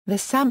The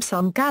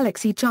Samsung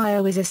Galaxy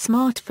Gio is a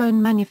smartphone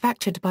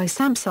manufactured by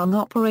Samsung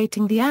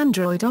operating the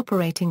Android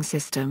operating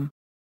system.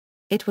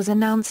 It was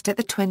announced at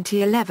the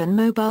 2011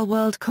 Mobile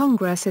World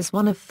Congress as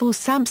one of 4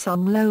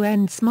 Samsung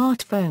low-end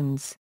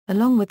smartphones,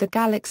 along with the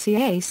Galaxy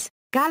Ace,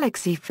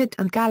 Galaxy Fit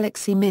and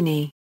Galaxy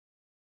Mini.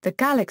 The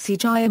Galaxy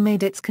Gio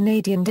made its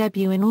Canadian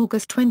debut in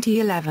August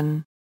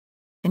 2011.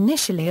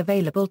 Initially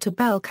available to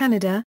Bell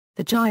Canada,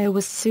 the Gio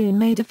was soon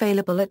made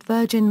available at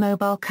Virgin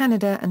Mobile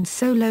Canada and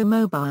Solo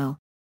Mobile.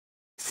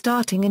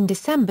 Starting in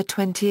December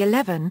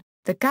 2011,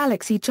 the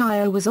Galaxy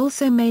Gio was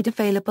also made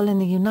available in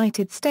the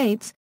United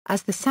States,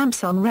 as the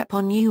Samsung rep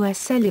on US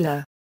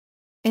Cellular.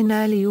 In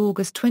early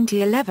August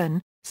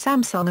 2011,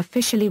 Samsung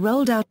officially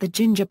rolled out the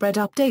Gingerbread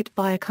update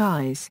via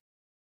KAIS.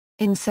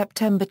 In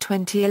September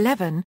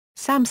 2011,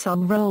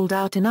 Samsung rolled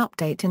out an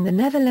update in the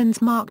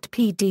Netherlands marked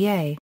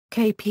PDA,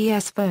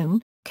 KPS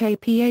Phone,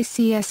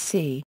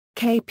 KPACSC,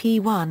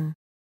 KP1.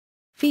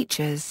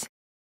 Features.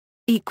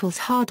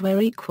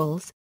 Hardware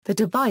The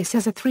device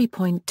has a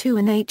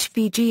 3.2-inch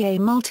VGA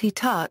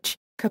multi-touch,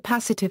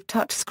 capacitive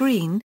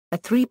touchscreen, a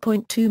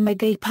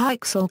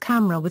 3.2-megapixel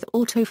camera with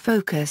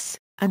autofocus,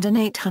 and an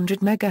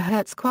 800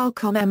 MHz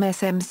Qualcomm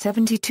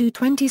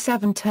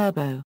MSM7227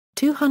 Turbo,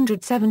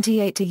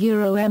 278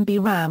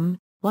 MB RAM,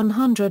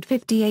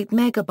 158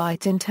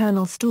 MB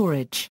internal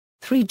storage,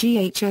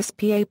 3G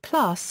HSPA+,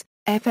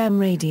 FM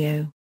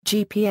radio,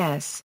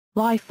 GPS,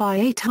 Wi-Fi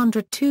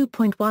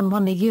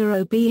 802.11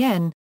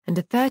 EUR/BN, and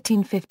a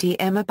 1350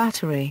 mAh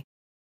battery.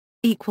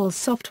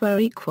 Software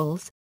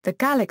The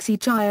Galaxy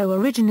Gio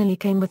originally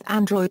came with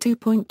Android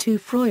 2.2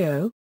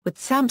 Froyo, with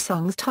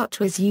Samsung's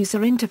TouchWiz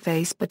user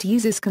interface, but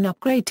users can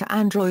upgrade to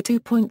Android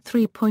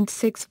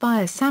 2.3.6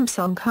 via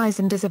Samsung KAIS,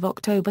 and as of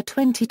October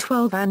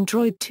 2012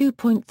 Android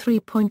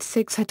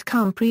 2.3.6 had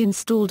come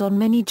pre-installed on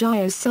many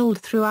Gios sold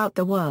throughout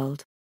the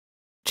world.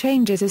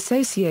 Changes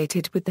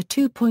associated with the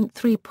 2.3.6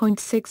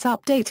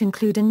 update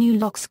include a new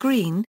lock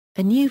screen,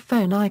 a new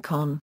phone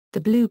icon, the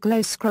blue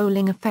glow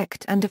scrolling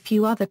effect, and a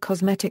few other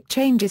cosmetic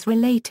changes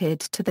related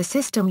to the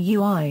system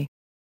UI.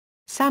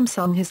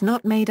 Samsung has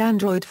not made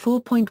Android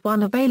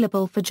 4.1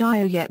 available for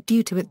Gio yet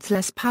due to its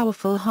less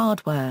powerful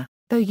hardware,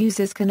 though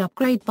users can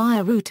upgrade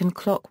via Root and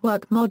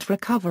Clockwork Mod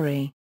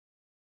Recovery.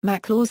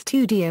 MacLaw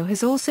Studio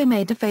has also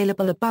made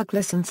available a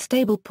bugless and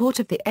stable port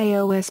of the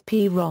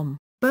AOSP-ROM,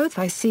 both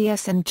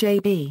ICS and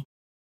JB.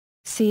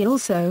 See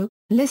also,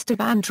 List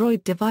of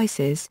Android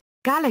devices,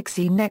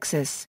 Galaxy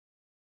Nexus.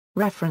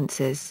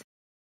 References.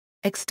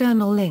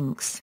 External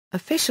links,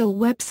 Official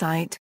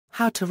website,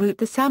 How to root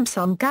the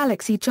Samsung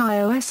Galaxy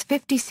Gio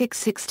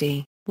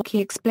S5660, Wiki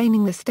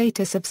explaining the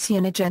status of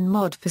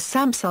CyanogenMod for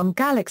Samsung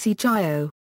Galaxy Gio.